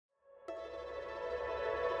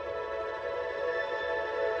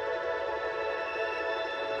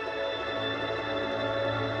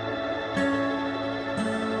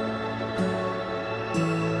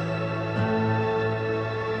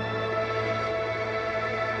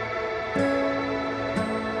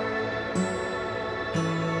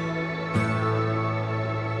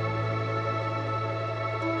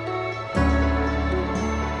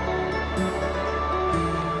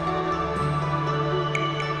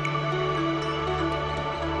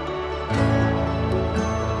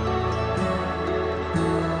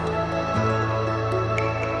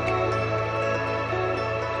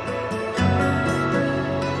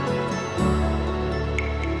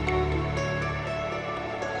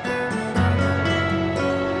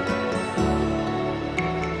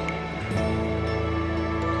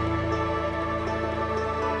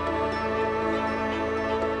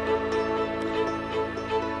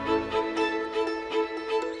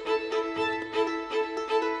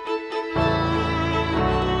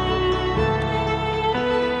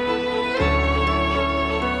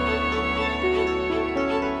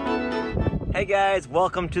Hey guys,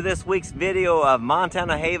 welcome to this week's video of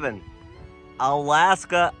Montana Haven,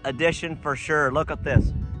 Alaska edition for sure. Look at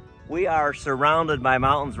this. We are surrounded by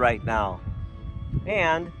mountains right now.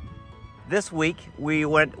 And this week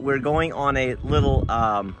we're going on a little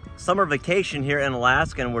summer vacation here in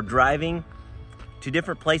Alaska, and we're driving to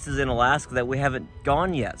different places in Alaska that we haven't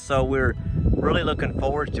gone yet. So we're really looking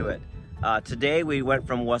forward to it. Today we went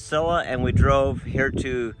from Wasilla and we drove here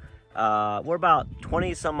to we're about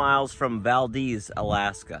 20 some miles from Valdez,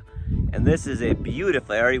 Alaska. And this is a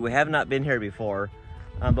beautiful area. We have not been here before,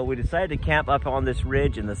 but we decided to camp up on this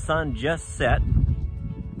ridge, and the sun just set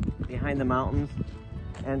behind the mountains.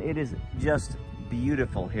 And it is just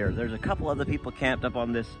beautiful here. There's a couple other people camped up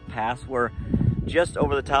on this pass. We're just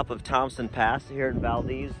over the top of Thompson Pass here in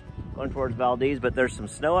Valdez, going towards Valdez, but there's some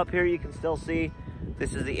snow up here you can still see.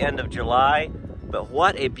 This is the end of July, but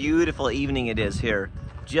what a beautiful evening it is here.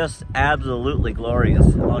 Just absolutely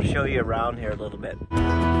glorious. I'll show you around here a little bit.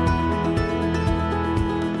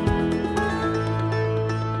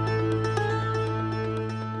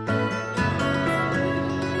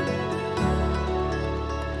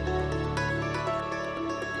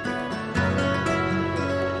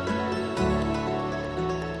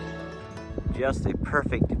 Just a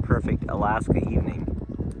perfect Alaska evening.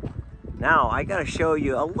 Now I gotta show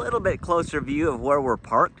you a little bit closer view of where we're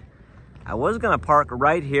parked. I was gonna park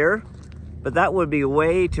right here, but that would be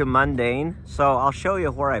way too mundane, so I'll show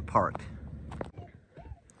you where I parked.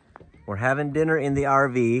 We're having dinner in the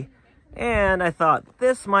RV, and I thought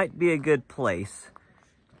this might be a good place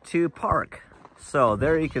to park. So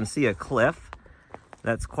there you can see a cliff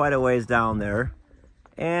that's quite a ways down there,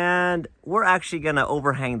 and we're actually gonna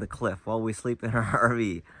overhang the cliff while we sleep in our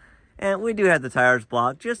RV. And we do have the tires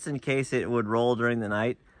blocked just in case it would roll during the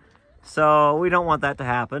night. So we don't want that to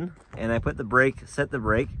happen. And I put the brake, set the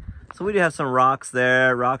brake. So we do have some rocks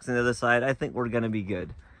there, rocks on the other side. I think we're gonna be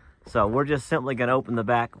good. So we're just simply gonna open the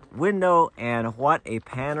back window, and what a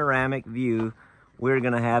panoramic view we're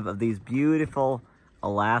gonna have of these beautiful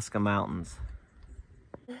Alaska mountains.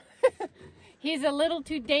 He's a little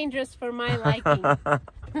too dangerous for my liking.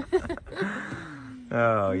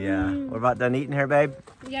 Oh yeah. We're about done eating here, babe?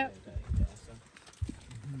 Yep.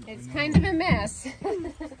 It's kind of a mess.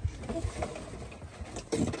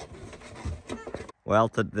 Well,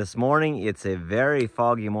 this morning, it's a very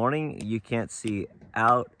foggy morning. You can't see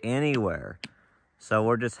out anywhere. So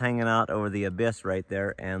we're just hanging out over the abyss right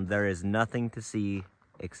there, and there is nothing to see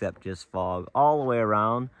except just fog all the way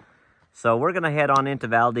around. So we're gonna head on into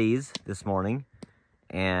Valdez this morning,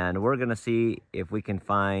 and we're gonna see if we can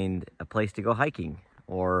find a place to go hiking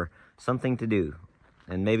or something to do,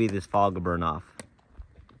 and maybe this fog will burn off.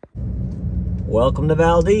 Welcome to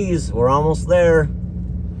Valdez. We're almost there.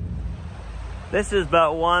 This is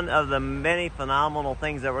but one of the many phenomenal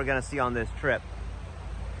things that we're gonna see on this trip.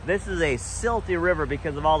 This is a silty river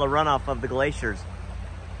because of all the runoff of the glaciers.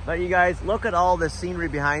 But you guys, look at all this scenery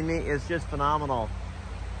behind me. It's just phenomenal.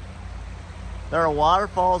 There are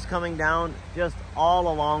waterfalls coming down just all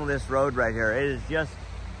along this road right here. It is just,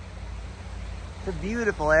 it's a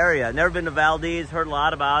beautiful area. Never been to Valdez, heard a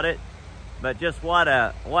lot about it, but just what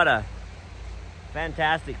a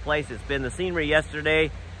fantastic place it's been. The scenery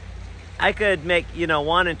yesterday, I could make, you know,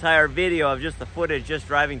 one entire video of just the footage just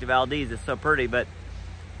driving to Valdez. It's so pretty, but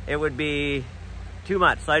it would be too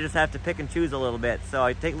much. So I just have to pick and choose a little bit. So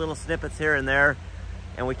I take little snippets here and there,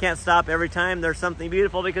 and we can't stop every time there's something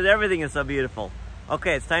beautiful because everything is so beautiful.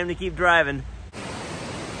 Okay, it's time to keep driving.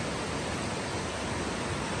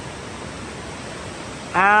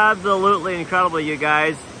 Absolutely incredible, you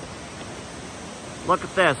guys. Look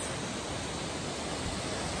at this.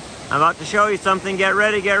 I'm about to show you something. Get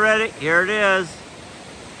ready, get ready. Here it is.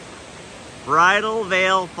 Bridal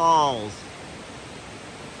Veil Falls.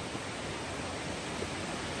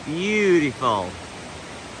 Beautiful.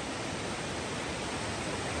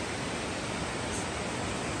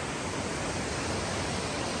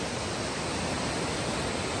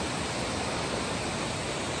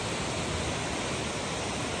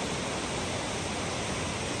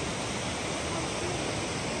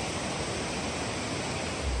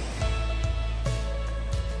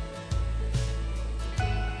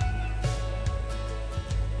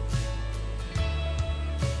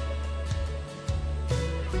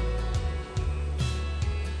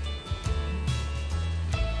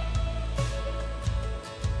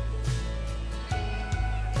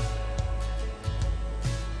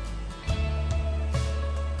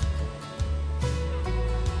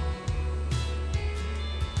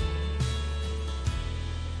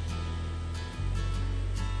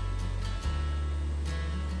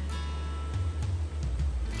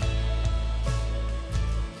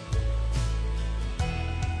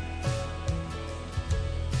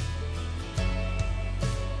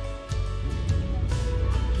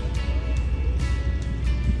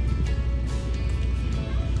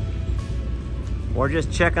 We're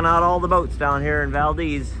just checking out all the boats down here in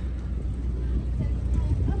Valdez.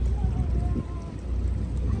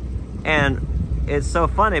 And it's so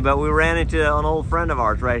funny, but we ran into an old friend of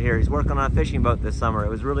ours right here. He's working on a fishing boat this summer. It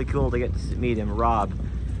was really cool to get to meet him, Rob.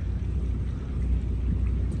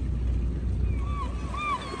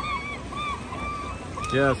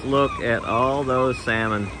 Just look at all those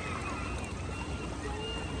salmon.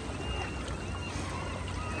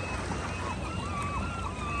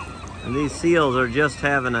 And these seals are just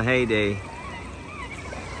having a heyday.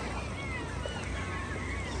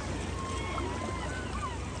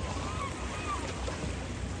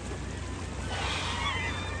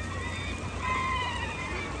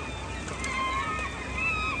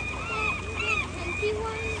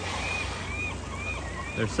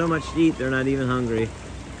 There's so much to eat, they're not even hungry.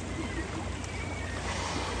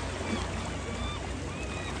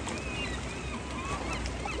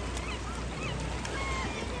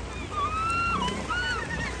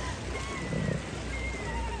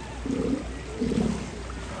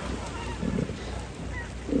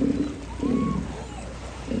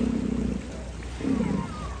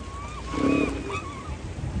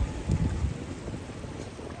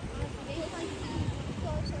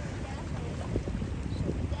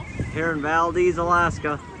 Here in Valdez,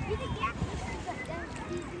 Alaska.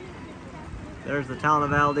 There's the town of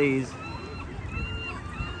Valdez.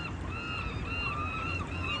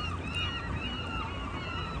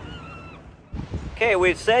 Okay,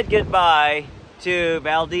 we've said goodbye to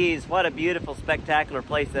Valdez. What a beautiful, spectacular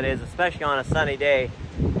place that is, especially on a sunny day.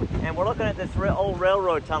 And we're looking at this old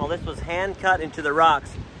railroad tunnel. This was hand cut into the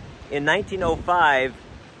rocks in 1905.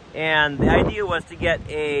 And the idea was to get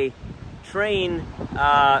a train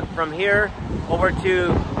from here over to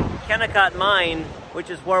Kennecott Mine, which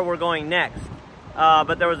is where we're going next.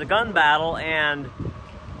 But there was a gun battle and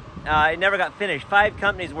it never got finished. 5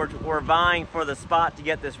 companies were vying for the spot to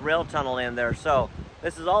get this rail tunnel in there. So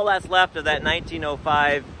this is all that's left of that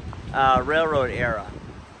 1905 railroad era.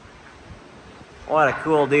 What a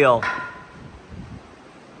cool deal.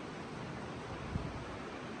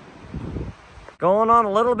 Going on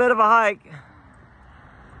a little bit of a hike.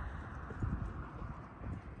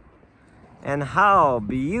 And how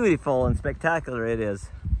beautiful and spectacular it is.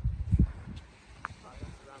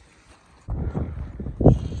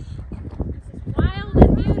 Wild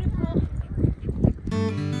and beautiful.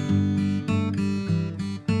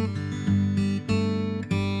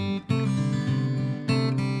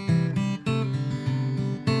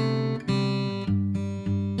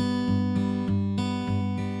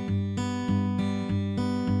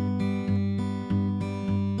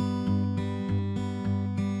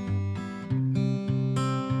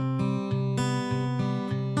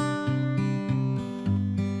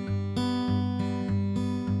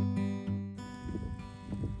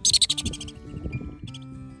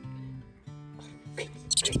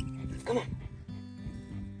 Come on.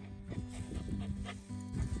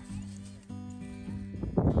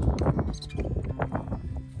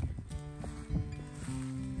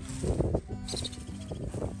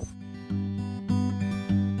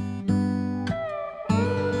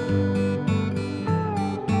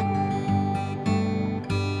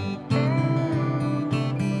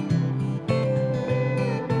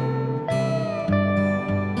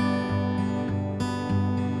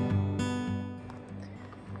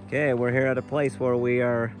 Okay, we're here at a place where we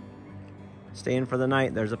are staying for the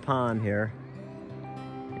night. There's a pond here.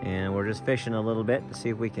 And we're just fishing a little bit to see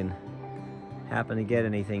if we can happen to get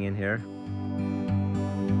anything in here.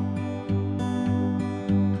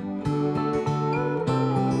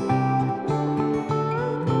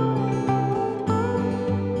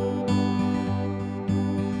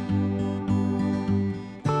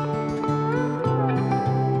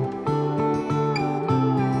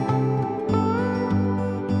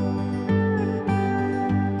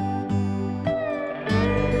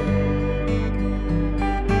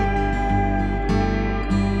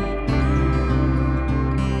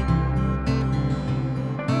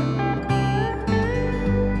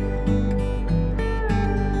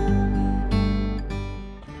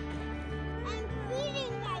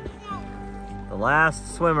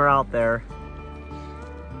 Last swimmer out there,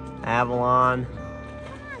 Avalon.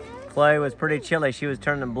 Chloe was pretty chilly. She was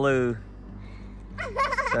turning blue,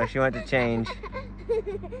 so she went to change.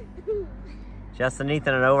 Justin and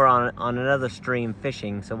Ethan are over on another stream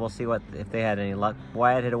fishing, so we'll see if they had any luck.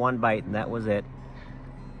 Wyatt hit one bite, and that was it.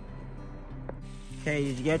 Okay,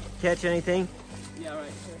 did you catch anything? Yeah,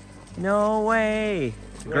 right here. No way.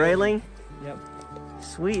 Grayling? Yep.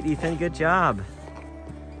 Sweet, Ethan. Good job.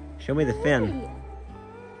 Show me the fin.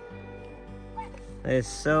 That is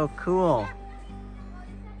so cool.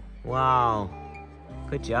 Wow.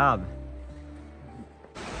 Good job.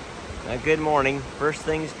 Now, good morning. First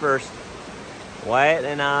things first. Wyatt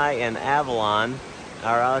and I and Avalon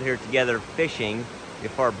are out here together fishing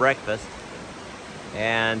before breakfast.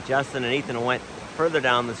 And Justin and Ethan went further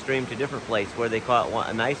down the stream to a different place where they caught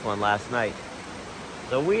a nice one last night.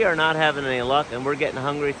 So we are not having any luck, and we're getting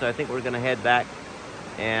hungry, so I think we're going to head back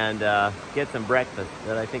and get some breakfast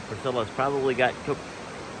that I think Priscilla's probably got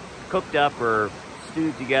cooked up or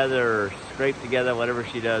stewed together or scraped together, whatever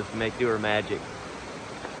she does to do her magic.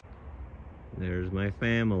 There's my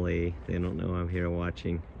family. They don't know I'm here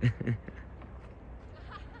watching.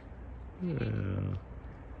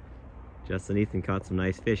 Justin Ethan caught some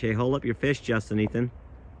nice fish. Hey, hold up your fish, Justin Ethan.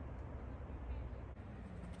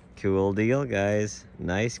 Cool deal, guys.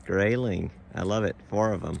 Nice grayling. I love it.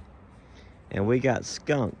 4 of them. And we got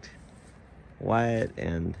skunked. Wyatt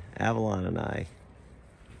and Avalon and I.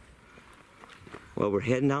 Well, we're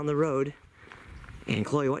heading down the road. And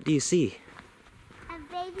Chloe, what do you see? A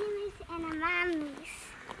baby moose and a mom moose.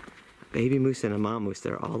 A baby moose and a mom moose.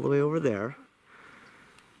 They're all the way over there.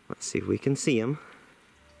 Let's see if we can see them.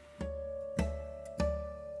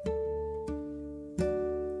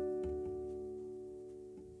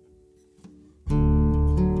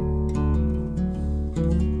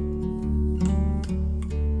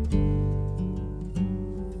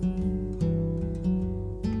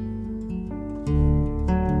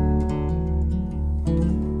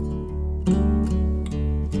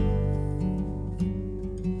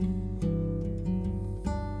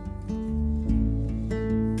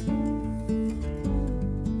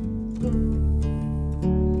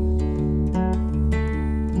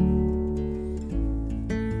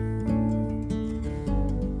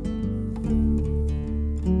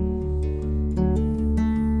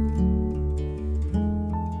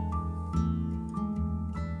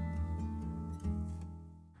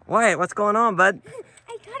 Wyatt, what's going on, bud?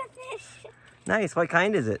 I caught a fish. Nice. What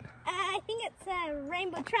kind is it? I think it's a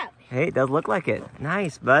rainbow trout. Hey, it does look like it.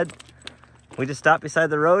 Nice, bud. We just stopped beside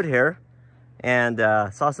the road here and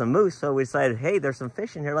saw some moose, so we decided, hey, there's some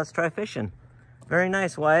fish in here. Let's try fishing. Very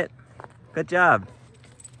nice, Wyatt. Good job.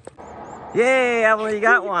 Yay, Evelyn, you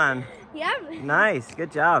got one. Yep. Nice.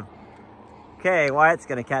 Good job. Okay, Wyatt's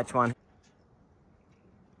going to catch one.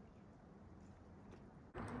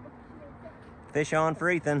 Fish on for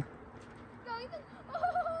Ethan. Go, Ethan. Oh,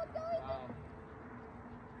 go,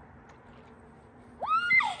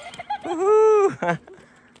 Ethan. Woohoo!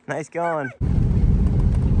 Nice going.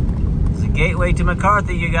 It's the gateway to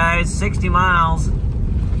McCarthy, you guys. 60 miles.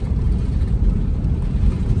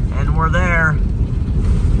 And we're there.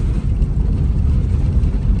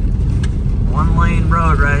 1-lane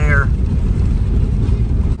road right here.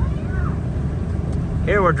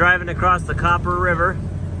 Here we're driving across the Copper River.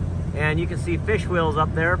 And you can see fish wheels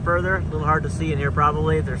up there further. A little hard to see in here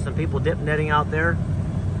probably. There's some people dip netting out there.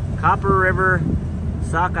 Copper River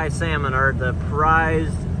sockeye salmon are the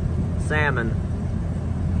prized salmon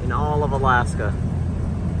in all of Alaska.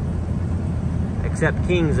 Except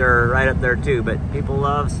kings are right up there too, but people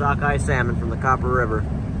love sockeye salmon from the Copper River.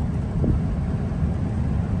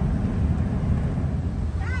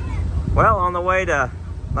 Well, on the way to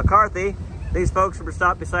McCarthy, these folks were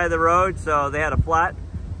stopped beside the road, so they had a flat.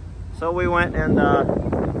 So we went and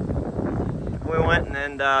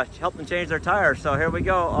helped them change their tires. So here we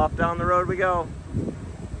go, off down the road we go.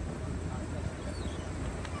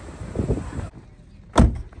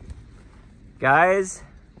 Guys,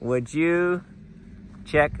 would you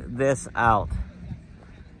check this out?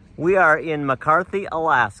 We are in McCarthy,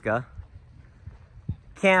 Alaska,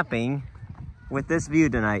 camping with this view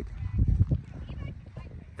tonight.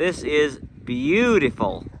 This is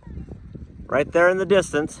beautiful. Right there in the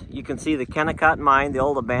distance, you can see the Kennecott Mine, the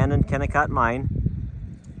old abandoned Kennecott Mine.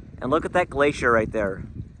 And look at that glacier right there.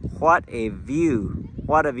 What a view.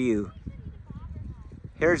 What a view.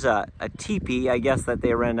 Here's a teepee, I guess, that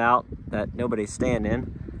they rent out that nobody's staying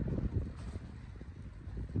in.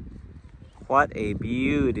 What a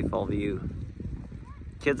beautiful view.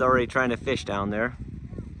 Kids already trying to fish down there.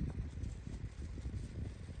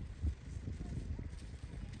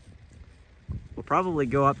 We'll probably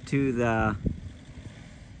go up to the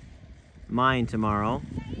mine tomorrow.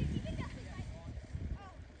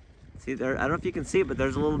 See there, I don't know if you can see it, but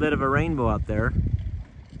there's a little bit of a rainbow up there.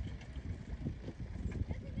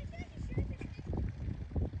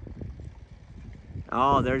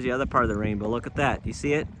 Oh, there's the other part of the rainbow. Look at that. Do you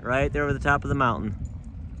see it? Right there over the top of the mountain.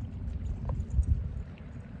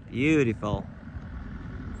 Beautiful.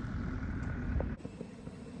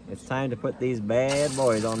 It's time to put these bad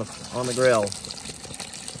boys on the grill.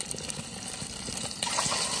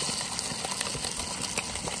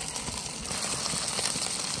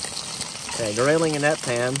 Okay, grayling in that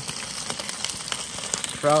pan.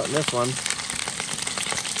 Trout in this one.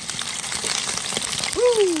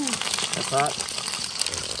 Woo! That's hot.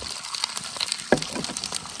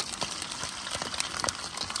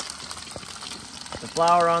 The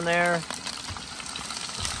flour on there.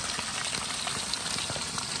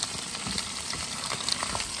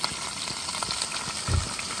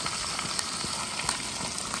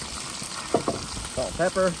 Salt,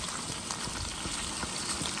 pepper.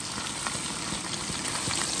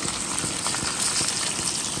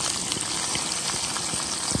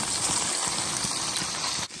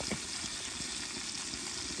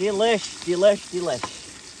 Delish, delish, delish.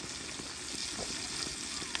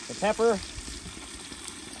 The pepper.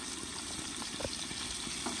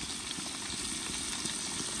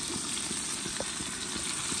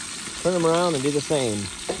 Turn them around and do the same.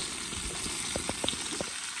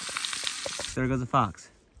 There goes the fox.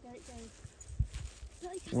 There it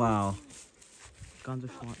goes. Wow.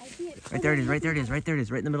 Right there it is, right there it is, right there it is,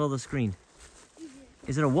 right in the middle of the screen.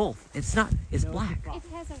 Is it a wolf? It's not, it's black. It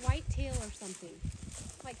has a white tail or something.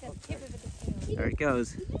 Like the tip of the tail. There it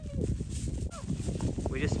goes.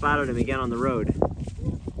 We just spotted him again on the road.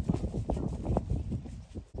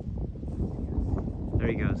 There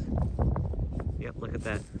he goes. Yep, look at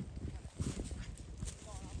that.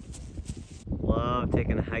 Love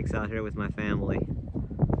taking hikes out here with my family.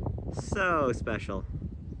 So special.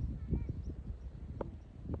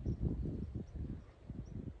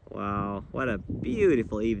 Wow, what a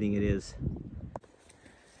beautiful evening it is.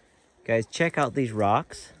 Guys, check out these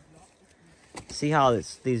rocks. See how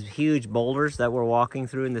it's these huge boulders that we're walking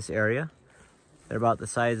through in this area? They're about the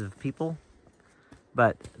size of people,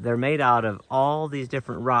 but they're made out of all these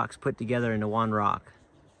different rocks put together into one rock.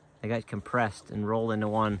 They got compressed and rolled into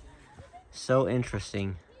one. So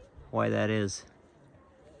interesting why that is.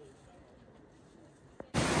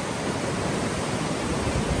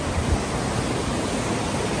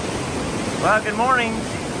 Well, good morning.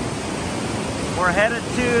 We're headed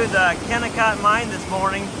to the Kennecott mine this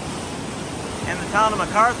morning in the town of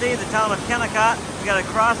McCarthy, the town of Kennecott. We got to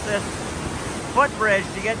cross this footbridge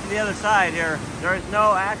to get to the other side here. There is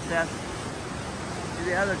no access to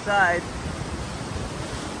the other side.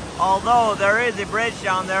 Although there is a bridge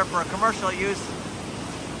down there for commercial use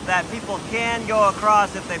that people can go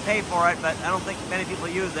across if they pay for it, but I don't think many people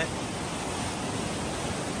use it.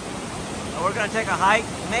 We're going to take a hike,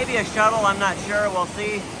 maybe a shuttle, I'm not sure, we'll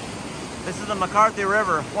see. This is the McCarthy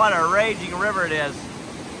River. What a raging river it is.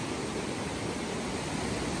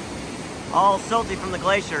 All silty from the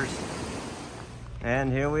glaciers.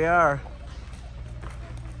 And here we are.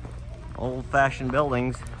 Old-fashioned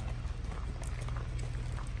buildings.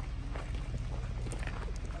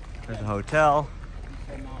 There's a hotel.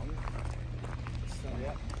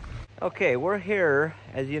 Okay, we're here,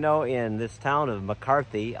 as you know, in this town of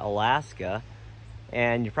McCarthy, Alaska.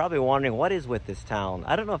 And you're probably wondering, what is with this town?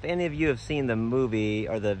 I don't know if any of you have seen the movie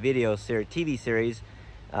or the video series, TV series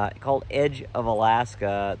called Edge of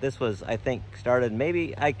Alaska. This was, I think, started,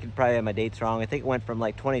 maybe, I could probably have my dates wrong. I think it went from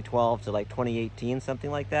like 2012 to like 2018, something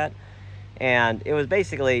like that. And it was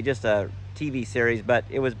basically just a TV series, but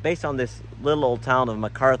it was based on this little old town of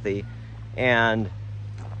McCarthy. And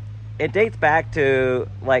it dates back to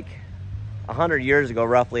like 100 years ago,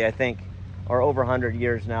 roughly, I think, or over 100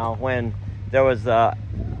 years now, when there was a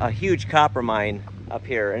huge copper mine up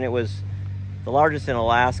here, and it was the largest in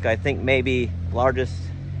Alaska. I think maybe largest,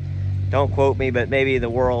 don't quote me, but maybe the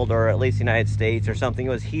world, or at least the United States or something. It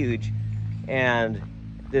was huge. And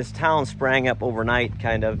this town sprang up overnight,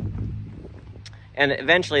 kind of. And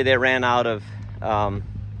eventually they ran out of,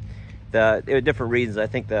 there were different reasons. I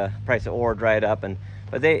think the price of ore dried up,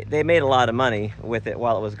 but they made a lot of money with it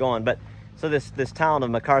while it was going. But so this town of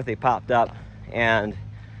McCarthy popped up, and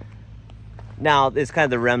now it's kind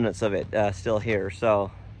of the remnants of it still here.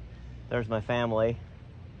 So there's my family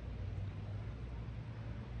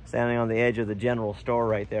standing on the edge of the general store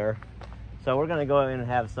right there. So we're gonna go in and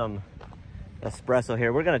have some espresso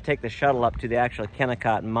here. We're gonna take the shuttle up to the actual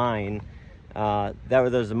Kennecott mine.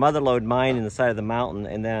 There's a mother lode mine in the side of the mountain,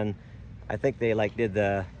 and then I think they like did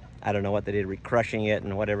the, I don't know what they did, recrushing it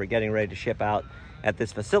and whatever, getting ready to ship out at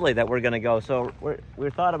this facility that we're gonna go. So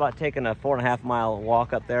we thought about taking a 4.5 mile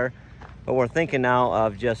walk up there, but we're thinking now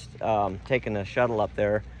of just taking a shuttle up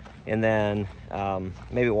there, and then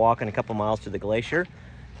maybe walking a couple miles to the glacier.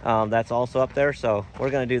 That's also up there, so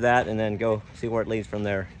we're gonna do that and then go see where it leads from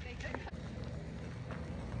there.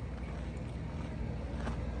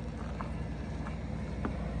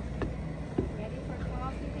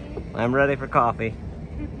 I'm ready for coffee.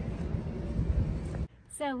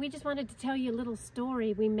 So we just wanted to tell you a little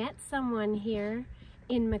story. We met someone here,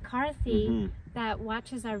 in McCarthy Mm-hmm. that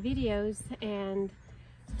watches our videos, and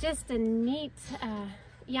just a neat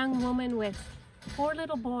young woman with 4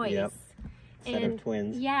 little boys. Yep. Set of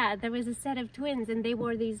twins. Yeah, there was a set of twins, and they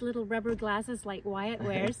wore these little rubber glasses like Wyatt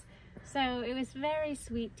wears. So it was very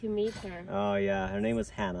sweet to meet her. Oh yeah, her name was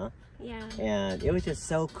Hannah. Yeah. And it was just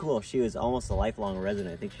so cool. She was almost a lifelong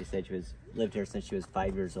resident. I think she said she lived here since she was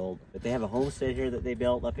 5 years old. But they have a homestead here that they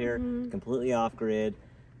built up here, completely off grid.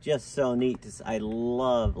 Just so neat. I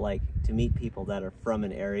love like to meet people that are from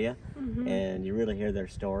an area, and you really hear their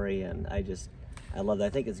story. And I love that. I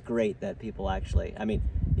think it's great that people actually, I mean,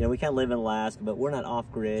 you know, we can't live in Alaska, but we're not off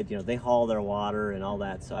grid. You know, they haul their water and all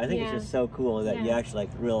that. So I think it's just so cool that you actually like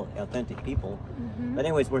real authentic people. But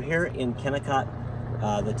anyways, we're here in Kennecott,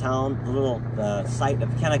 the town, the site of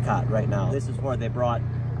Kennecott right now. This is where they brought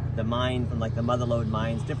the mine from, like the Mother Lode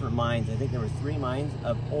mines, different mines. I think there were 3 mines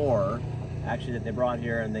of ore actually that they brought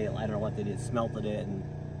here, and they, I don't know what they did, smelted it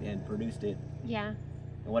and produced it. Yeah.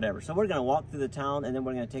 And whatever. So we're gonna walk through the town, and then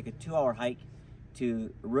we're gonna take a 2-hour hike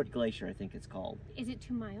to Root Glacier, I think it's called. Is it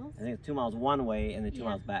 2 miles? I think it's 2 miles one way and then 2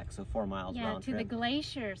 miles back, so 4 miles round to trip. the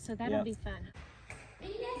glacier, so that'll be fun.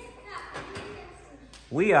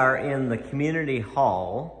 We are in the community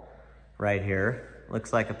hall right here.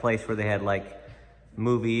 Looks like a place where they had like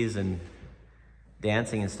movies and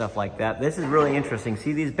dancing and stuff like that. This is really interesting.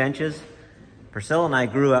 See these benches? Priscilla and I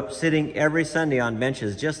grew up sitting every Sunday on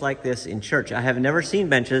benches just like this in church. I have never seen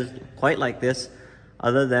benches quite like this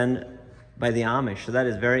other than by the Amish, so that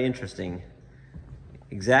is very interesting.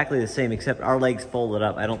 Exactly the same, except our legs folded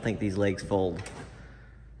up. I don't think these legs fold.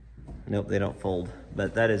 Nope, they don't fold.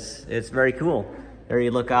 But it's very cool. There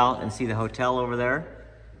you look out and see the hotel over there.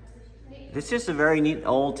 It's just a very neat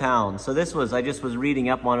old town. So this was, I just was reading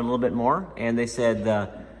up on it a little bit more, and they said the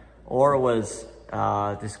ore was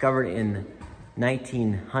discovered in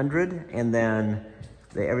 1900, and then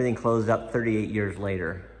everything closed up 38 years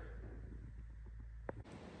later.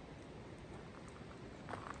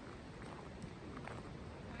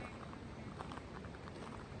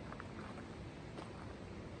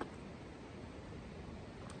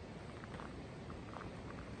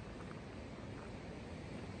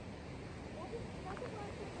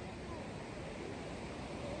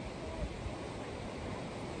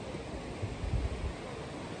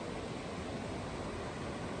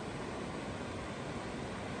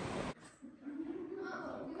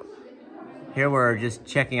 Here we're just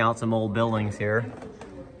checking out some old buildings here.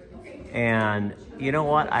 And you know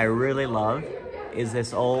what I really love is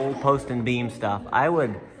this old post and beam stuff. I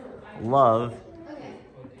would love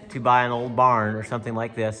to buy an old barn or something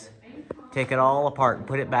like this, take it all apart and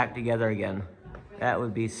put it back together again. That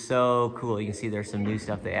would be so cool. You can see there's some new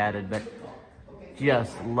stuff they added, but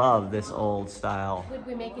just love this old style. Would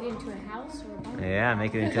we make it into a house or a barn? Yeah,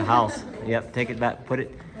 make it into a house. Yep, take it back,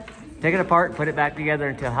 take it apart, put it back together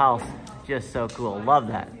into a house. Just so cool. Love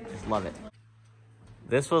that. Just love it.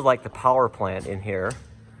 This was like the power plant in here.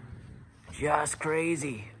 Just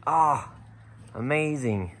crazy. Ah, oh,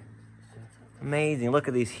 amazing. Amazing. Look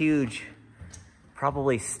at these huge,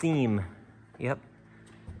 probably steam. Yep.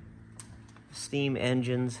 Steam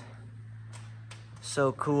engines.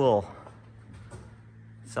 So cool.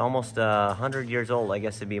 It's almost 100 years old. I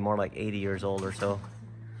guess it'd be more like 80 years old or so.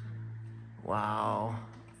 Wow.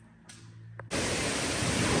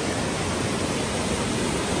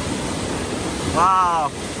 Wow,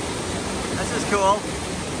 this is cool.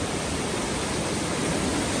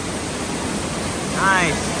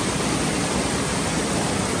 Nice.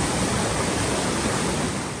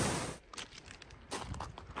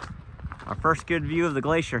 Our first good view of the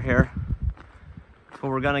glacier here. That's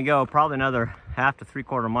where we're gonna go, probably another 1/2 to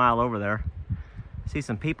 3/4 mile over there. See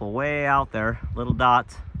some people way out there, little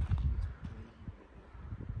dots.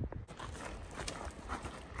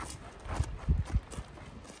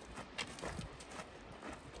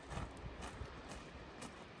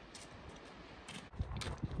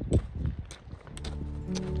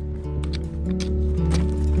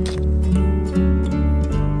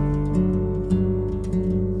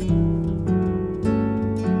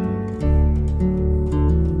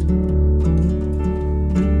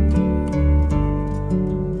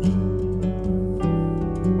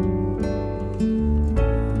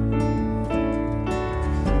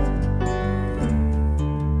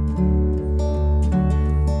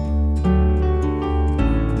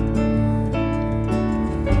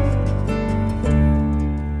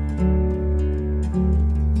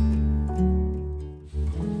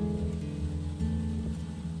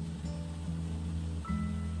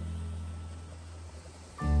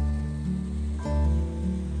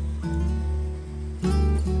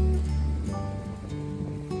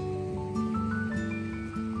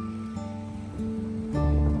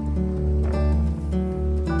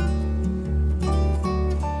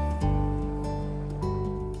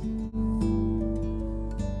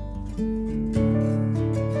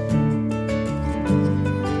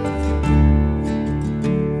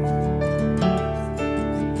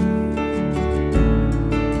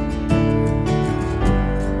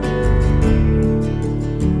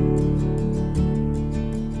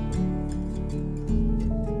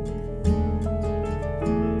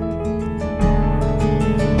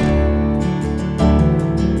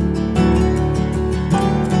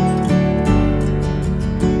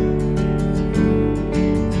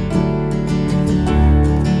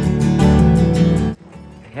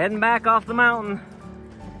 heading back off the mountain.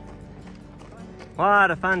 What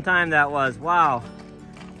a fun time that was, wow.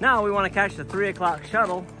 Now we want to catch the 3 o'clock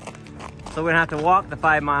shuttle, so we don't have to walk the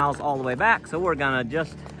 5 miles all the way back, so we're gonna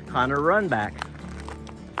just kind of run back.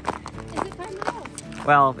 Is it 5 miles?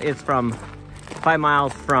 Well, it's from 5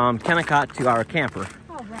 miles from Kennecott to our camper.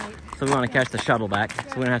 Oh, right. So we want to catch the shuttle back,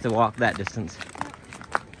 so we don't have to walk that distance.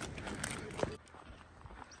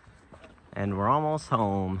 And we're almost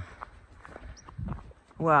home.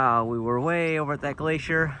 Wow, we were way over at that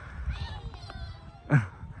glacier.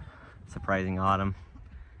 Surprising autumn.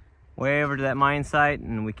 Way over to that mine site,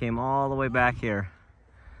 and we came all the way back here.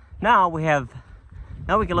 Now we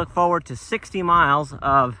can look forward to 60 miles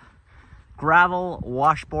of gravel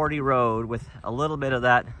washboardy road with a little bit of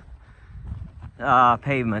that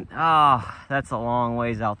pavement. Oh, that's a long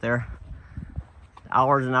ways out there.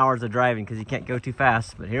 Hours and hours of driving because you can't go too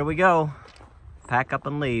fast. But here we go. Pack up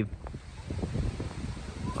and leave.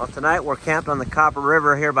 Well, tonight we're camped on the Copper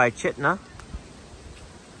River here by Chitna.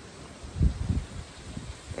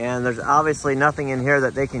 And there's obviously nothing in here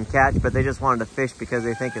that they can catch, but they just wanted to fish because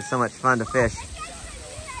they think it's so much fun to fish.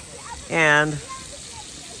 And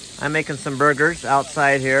I'm making some burgers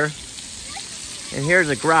outside here. And here's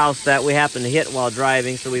a grouse that we happened to hit while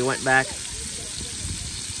driving, so we went back,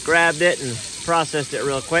 grabbed it, and processed it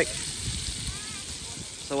real quick.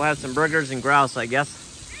 So we'll have some burgers and grouse, I guess.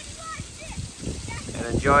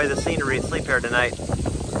 And enjoy the scenery and sleep here tonight.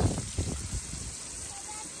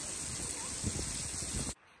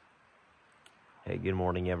 Hey, good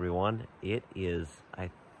morning, everyone. It is, I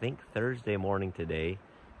think, Thursday morning today.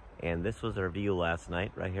 And this was our view last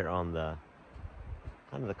night, right here on the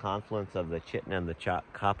kind of the confluence of the Chitna and the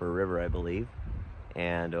Copper River, I believe.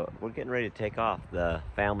 And we're getting ready to take off. The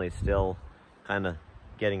family's still kind of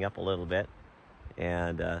getting up a little bit.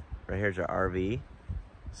 And right here's our RV.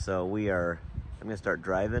 So I'm gonna start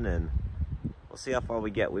driving and we'll see how far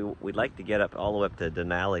we get. We'd like to get up all the way up to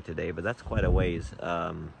Denali today, but that's quite a ways.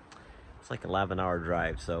 It's like an 11-hour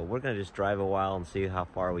drive. So we're gonna just drive a while and see how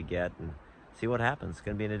far we get and see what happens. It's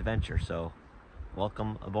gonna be an adventure, so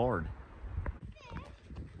welcome aboard.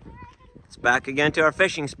 It's back again to our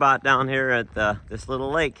fishing spot down here at this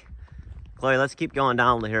little lake. Chloe, let's keep going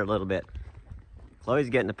down here a little bit. Chloe's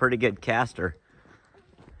getting a pretty good caster.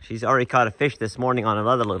 She's already caught a fish this morning on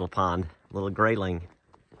another little pond, a little grayling.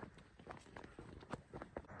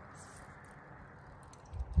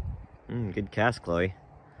 Good cast, Chloe.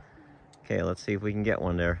 Okay, let's see if we can get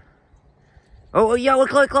one there. Oh, yeah, well,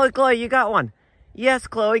 Chloe, you got one. Yes,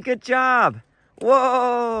 Chloe, good job.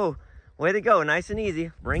 Whoa, way to go, nice and easy.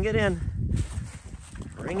 Bring it in.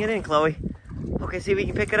 Bring it in, Chloe. Okay, see if we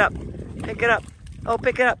can pick it up. Pick it up. Oh,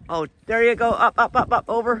 pick it up. Oh, there you go, up,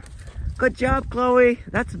 over. Good job, Chloe.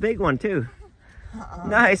 That's a big one, too.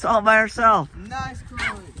 Nice, all by herself. Nice,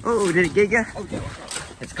 Chloe. Oh, did it get you? Oh, yeah.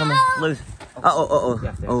 It's coming loose. Oh,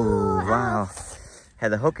 wow.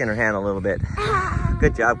 Had the hook in her hand a little bit.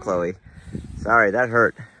 Good job, Chloe. Sorry, that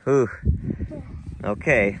hurt. Ooh.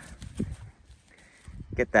 Okay.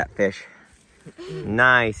 Get that fish.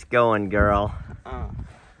 Nice going, girl.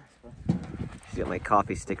 She's got my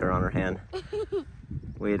coffee sticker on her hand.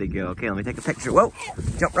 Way to go. Okay, let me take a picture. Whoa!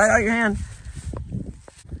 Jump right out of your hand.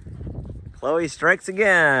 Chloe strikes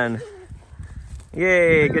again.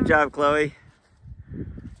 Yay, good job, Chloe.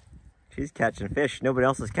 She's catching fish. Nobody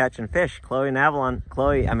else is catching fish. Wyatt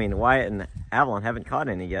and Avalon haven't caught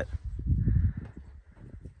any yet.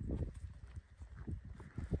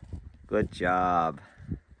 Good job.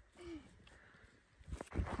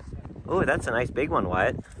 Oh, that's a nice big one,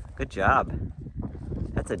 Wyatt. Good job.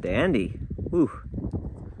 That's a dandy. Whew.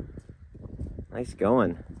 Nice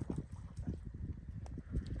going.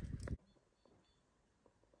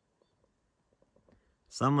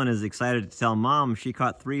 Someone is excited to tell Mom she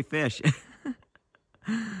caught 3 fish.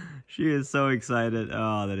 She is so excited.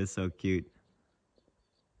 Oh, that is so cute.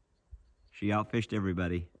 She outfished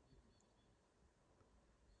everybody.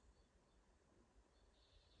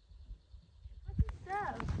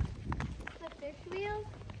 The fish wheel?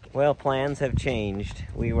 Well, plans have changed.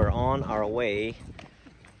 We were on our way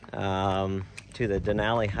to the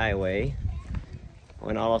Denali highway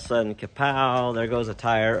when all of a sudden, kapow, there goes a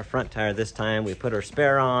tire, a front tire this time. We put our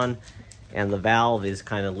spare on and the valve is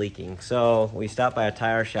kind of leaking. So we stopped by a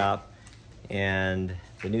tire shop and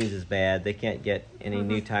the news is bad. They can't get any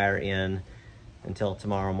new tire in until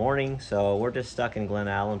tomorrow morning. So we're just stuck in Glen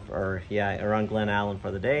Allen, around Glen Allen for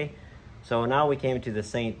the day. So now we came to the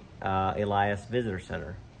St. Elias Visitor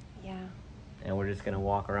Center. Yeah. And we're just gonna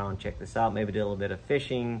walk around, check this out, maybe do a little bit of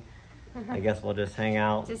fishing. I guess we'll just hang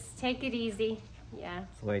out. Just take it easy. Yeah.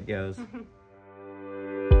 That's the way it goes.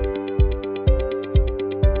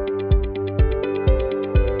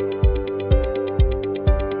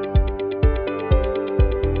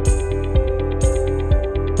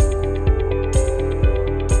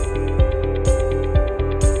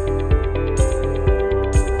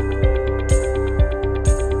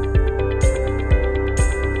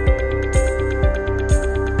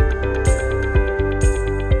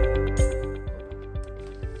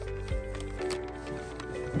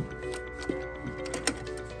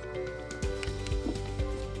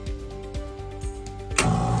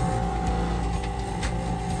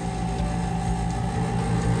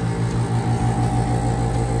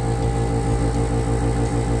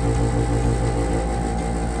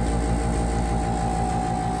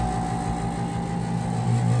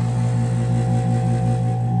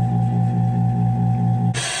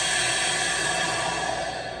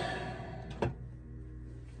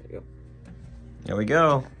 There we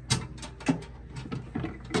go.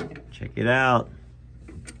 Check it out.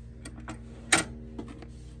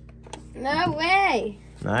 No way.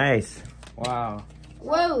 Nice. Wow.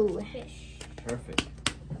 Whoa. Perfect.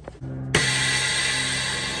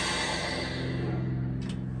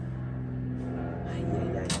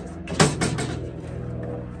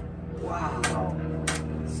 Wow.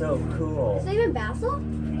 So cool. Is that even basil?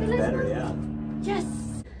 Better, yeah. Yes.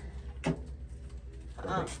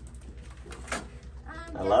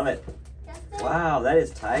 I love it. Wow, that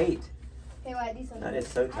is tight. Okay, wait, these ones. That is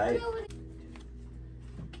so tight.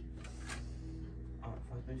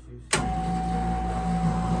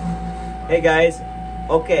 Hey guys.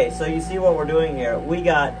 Okay, so you see what we're doing here. We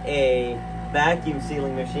got a vacuum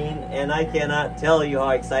sealing machine, and I cannot tell you how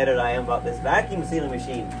excited I am about this vacuum sealing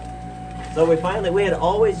machine. So we had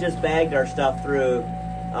always just bagged our stuff through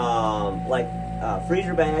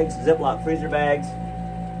freezer bags, Ziploc freezer bags.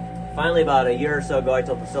 Finally, about a year or so ago, I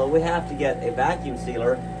told Priscilla we have to get a vacuum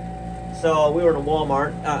sealer. So we were in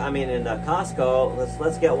Walmart, in Costco.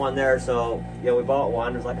 Let's get one there. So we bought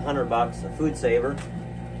one. It was like $100, a food saver.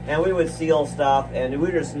 And we would seal stuff, and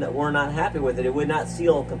we just were not happy with it. It would not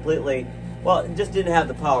seal completely. Well, it just didn't have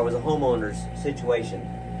the power. It was a homeowner's situation.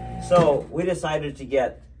 So we decided to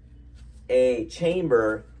get a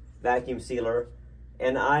chamber vacuum sealer,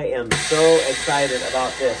 and I am so excited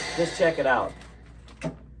about this. Just check it out.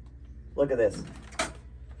 Look at this.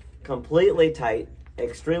 Completely tight,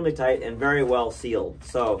 extremely tight, and very well sealed.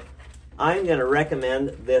 So I'm going to recommend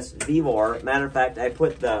this Vivor. Matter of fact, I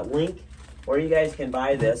put the link where you guys can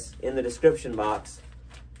buy this in the description box.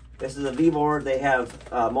 This is a Vivor. They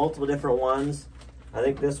have multiple different ones. I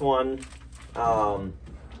think this one,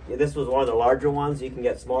 this was one of the larger ones. You can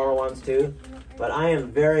get smaller ones too. But I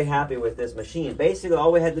am very happy with this machine. Basically,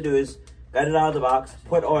 all we had to do is get it out of the box,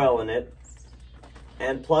 put oil in it,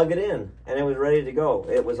 and plug it in, and it was ready to go.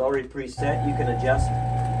 It was already preset. You can adjust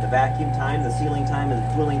the vacuum time, the sealing time, and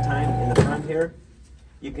the cooling time in the front here.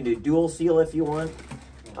 You can do dual seal if you want.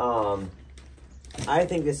 I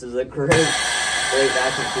think this is a great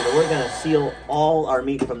vacuum sealer. We're gonna seal all our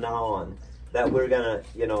meat from now on that we're gonna,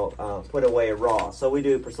 put away raw. So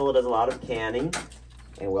Priscilla does a lot of canning,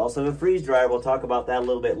 and we also have a freeze dryer. We'll talk about that a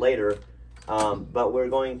little bit later. But we're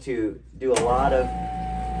going to do a lot of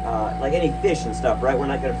like any fish and stuff, right? We're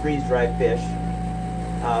not going to freeze dry fish.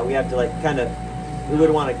 We have to we would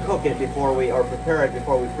want to cook it or prepare it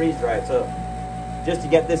before we freeze dry it. So just to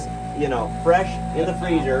get this, fresh in the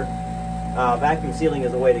freezer, vacuum sealing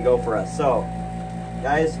is the way to go for us. So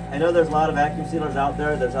guys, I know there's a lot of vacuum sealers out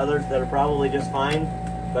there. There's others that are probably just fine,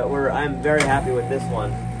 but I'm very happy with this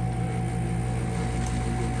one.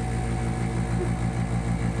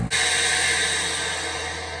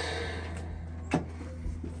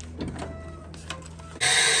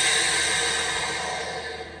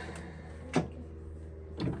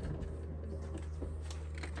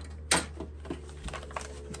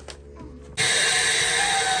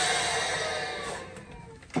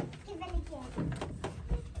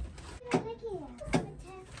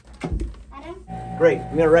 Great, I'm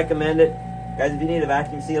going to recommend it. Guys, if you need a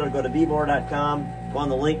vacuum sealer, go to vivor.com. Go on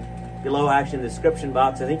the link below, actually in the description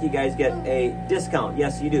box. I think you guys get a discount.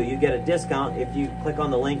 Yes, you do. You get a discount if you click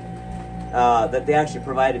on the link that they actually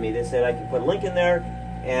provided me. They said I can put a link in there,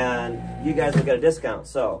 and you guys will get a discount.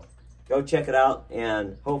 So go check it out,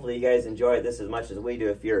 and hopefully you guys enjoy this as much as we do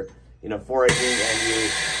if you're, foraging and you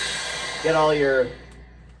get all your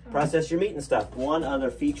process your meat and stuff. One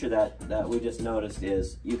other feature that we just noticed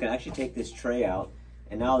is you can actually take this tray out,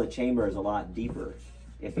 and now the chamber is a lot deeper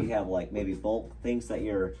if you have maybe bulk things that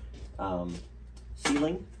you're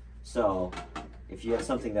sealing. So if you have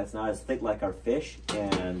something that's not as thick like our fish,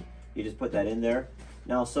 and you just put that in there.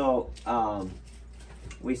 Now, so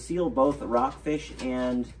we seal both rockfish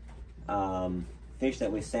and salmon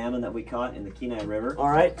that we caught in the Kenai River. All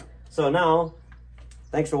right, so now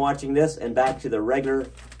thanks for watching this, and back to the regular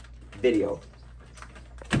video.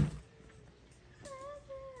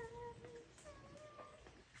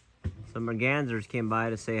 Some mergansers came by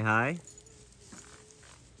to say hi.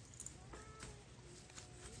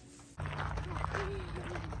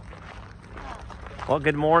 Well,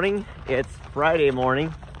 good morning. It's Friday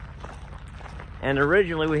morning, and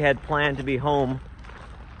originally we had planned to be home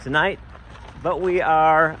tonight, but we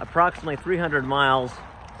are approximately 300 miles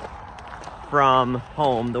from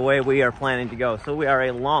home the way we are planning to go. So we are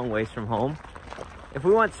a long ways from home. If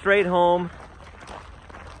we went straight home,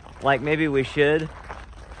 like maybe we should,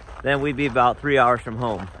 then we'd be about 3 hours from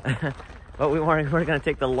home. But we're going to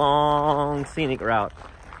take the long scenic route.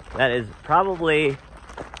 That is probably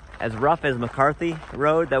as rough as McCarthy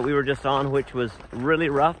Road that we were just on, which was really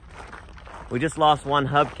rough. We just lost one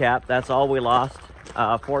hubcap. That's all we lost,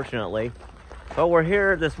 fortunately. But we're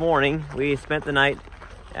here this morning. We spent the night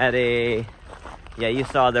at a, yeah, you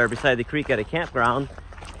saw there beside the creek at a campground.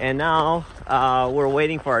 And now we're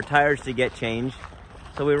waiting for our tires to get changed.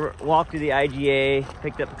 So we walked through the IGA,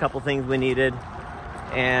 picked up a couple things we needed,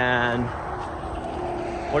 and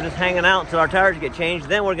we're just hanging out until our tires get changed.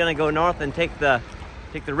 Then we're gonna go north and take the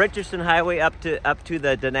Richardson Highway up to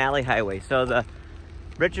the Denali Highway. So the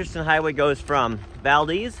Richardson Highway goes from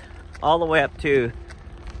Valdez all the way up to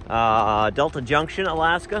Delta Junction,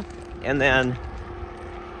 Alaska, and then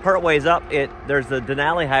part ways up there's the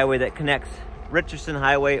Denali Highway that connects Richardson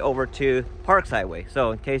Highway over to Parks Highway.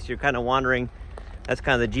 So in case you're kind of wondering, that's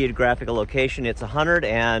kind of the geographical location. It's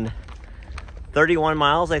 131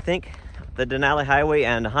 miles, I think, the Denali Highway,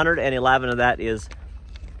 and 111 of that is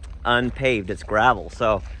unpaved. It's gravel.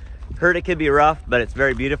 So heard it could be rough, but it's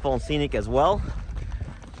very beautiful and scenic as well.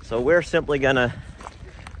 So we're simply gonna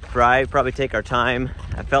drive, probably take our time.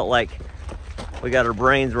 I felt like we got our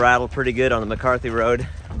brains rattled pretty good on the McCarthy road,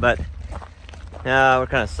 but we're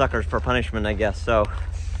kind of suckers for punishment, I guess. So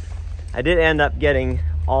I did end up getting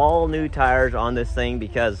all new tires on this thing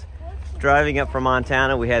because driving up from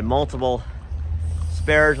Montana, we had multiple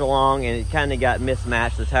spares along and it kind of got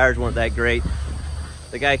mismatched. The tires weren't that great.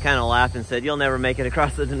 The guy kind of laughed and said, "You'll never make it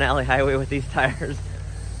across the Denali Highway with these tires."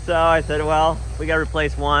 So I said, well, we got to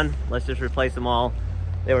replace one. Let's just replace them all.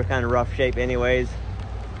 They were kind of rough shape anyways.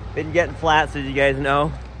 Been getting flats, as you guys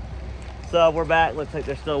know. So we're back. Looks like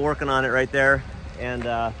they're still working on it right there.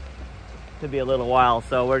 And could be a little while.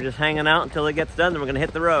 So we're just hanging out until it gets done. Then we're going to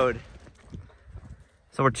hit the road.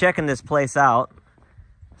 So we're checking this place out.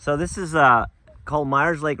 So this is called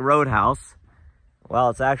Myers Lake Roadhouse. Well,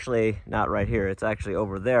 it's actually not right here. It's actually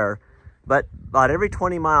over there. But about every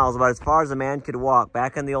 20 miles, about as far as a man could walk,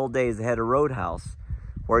 back in the old days, they had a roadhouse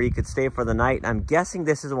where you could stay for the night. I'm guessing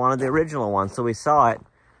this is one of the original ones. So we saw it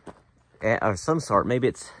of some sort. Maybe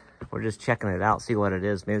it's, we're just checking it out, see what it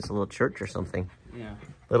is. Maybe it's a little church or something. Yeah.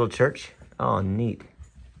 Little church? Oh, neat.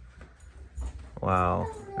 Wow,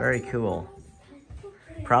 very cool.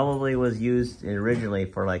 Probably was used originally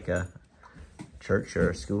for like a church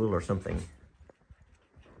or a school or something.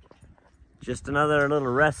 Just another little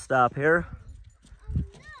rest stop here.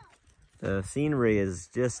 The scenery is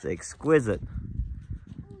just exquisite.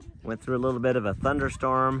 Went through a little bit of a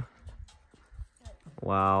thunderstorm.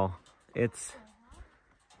 Wow, this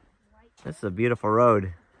is a beautiful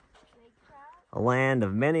road. A land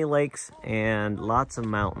of many lakes and lots of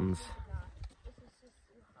mountains.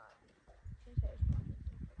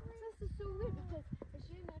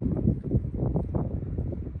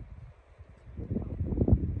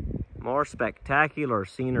 More spectacular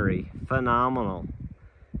scenery, phenomenal.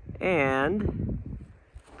 And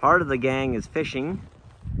part of the gang is fishing,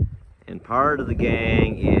 and part of the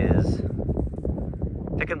gang is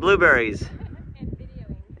picking blueberries.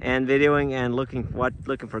 And videoing and looking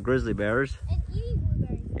for grizzly bears.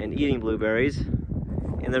 And eating blueberries.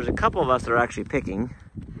 And there's a couple of us that are actually picking.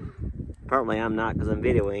 Apparently I'm not because I'm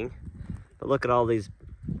videoing. But look at all these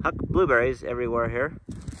blueberries everywhere here.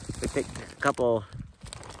 We picked a couple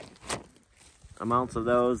amounts of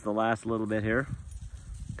those the last little bit here.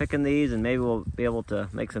 Picking these and maybe we'll be able to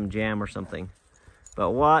make some jam or something. But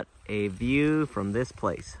what a view from this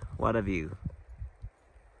place. What a view.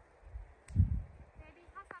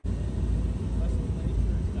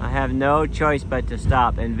 I have no choice but to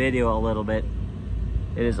stop and video a little bit.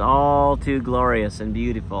 It is all too glorious and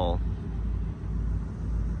beautiful.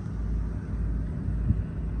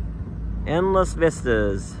 Endless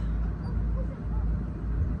vistas.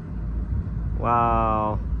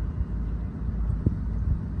 Wow.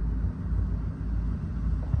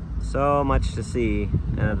 So much to see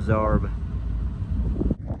and absorb.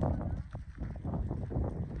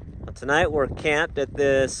 Well, tonight we're camped at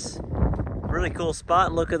this really cool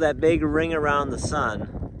spot. Look at that big ring around the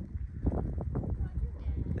sun.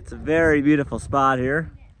 It's a very beautiful spot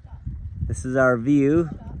here. This is our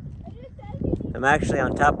view. I'm actually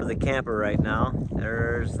on top of the camper right now.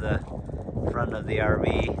 There's the front of the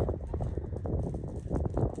RV.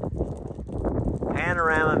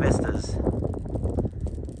 Panorama vistas.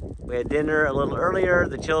 We had dinner a little earlier.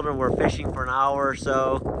 The children were fishing for an hour or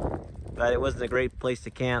so, but it wasn't a great place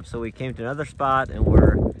to camp, so we came to another spot and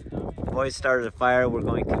the boys started a fire. We're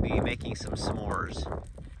going to be making some s'mores.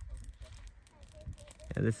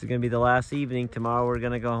 And this is going to be the last evening. Tomorrow we're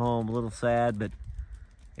going to go home. A little sad, but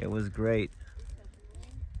it was great.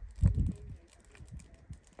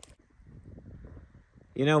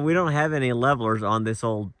 You know, we don't have any levelers on this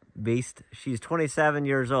old beast. She's 27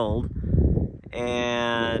 years old,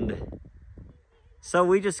 and So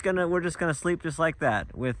we're just gonna sleep just like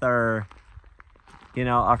that, with our, you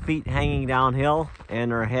know, our feet hanging downhill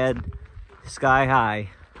and our head sky high.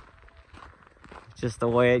 Just the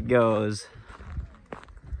way it goes.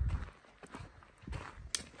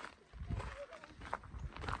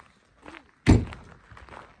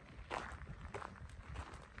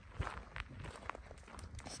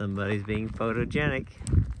 Somebody's being photogenic.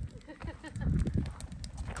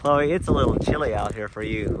 Chloe, it's a little chilly out here for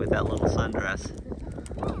you with that little sundress.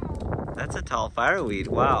 That's a tall fireweed.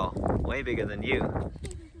 Wow, way bigger than you.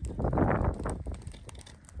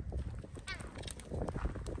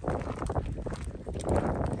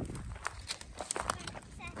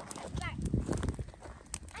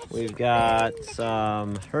 We've got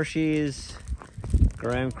some Hershey's,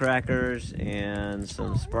 graham crackers, and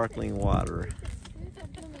some sparkling water.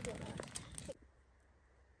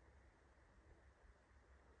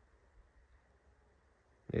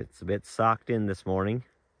 It's a bit socked in this morning.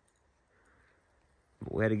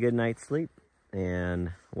 We had a good night's sleep,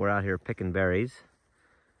 and we're out here picking berries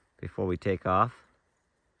before we take off.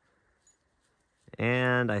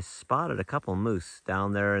 And I spotted a couple moose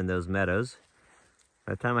down there in those meadows.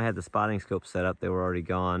 By the time I had the spotting scope set up, they were already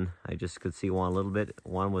gone. I just could see one a little bit.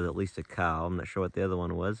 One was at least a cow. I'm not sure what the other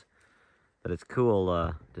one was, but it's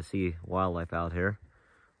cool to see wildlife out here.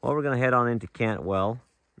 Well, we're gonna head on into Cantwell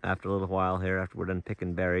after a little while here, after we're done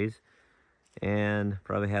picking berries, and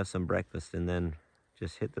probably have some breakfast, and then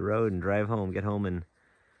just hit the road and drive home, get home in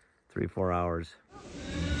 3-4 hours.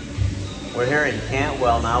 We're here in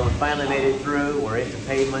Cantwell now. We finally made it through. We're into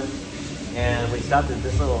pavement, and we stopped at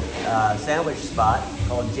this little sandwich spot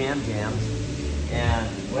called Jam Jams, and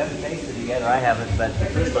we haven't tasted it yet, or I haven't, but the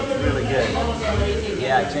food looks really good.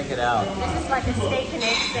 Yeah, check it out. This is like a steak and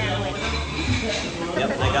egg sandwich. Yep,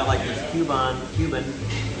 they got like this Cuban,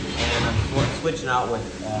 and I'm switching out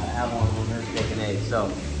with Avalon on her steak and eggs.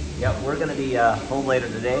 So, yep, we're gonna be home later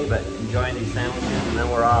today, but enjoying these sandwiches, and then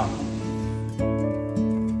we're off.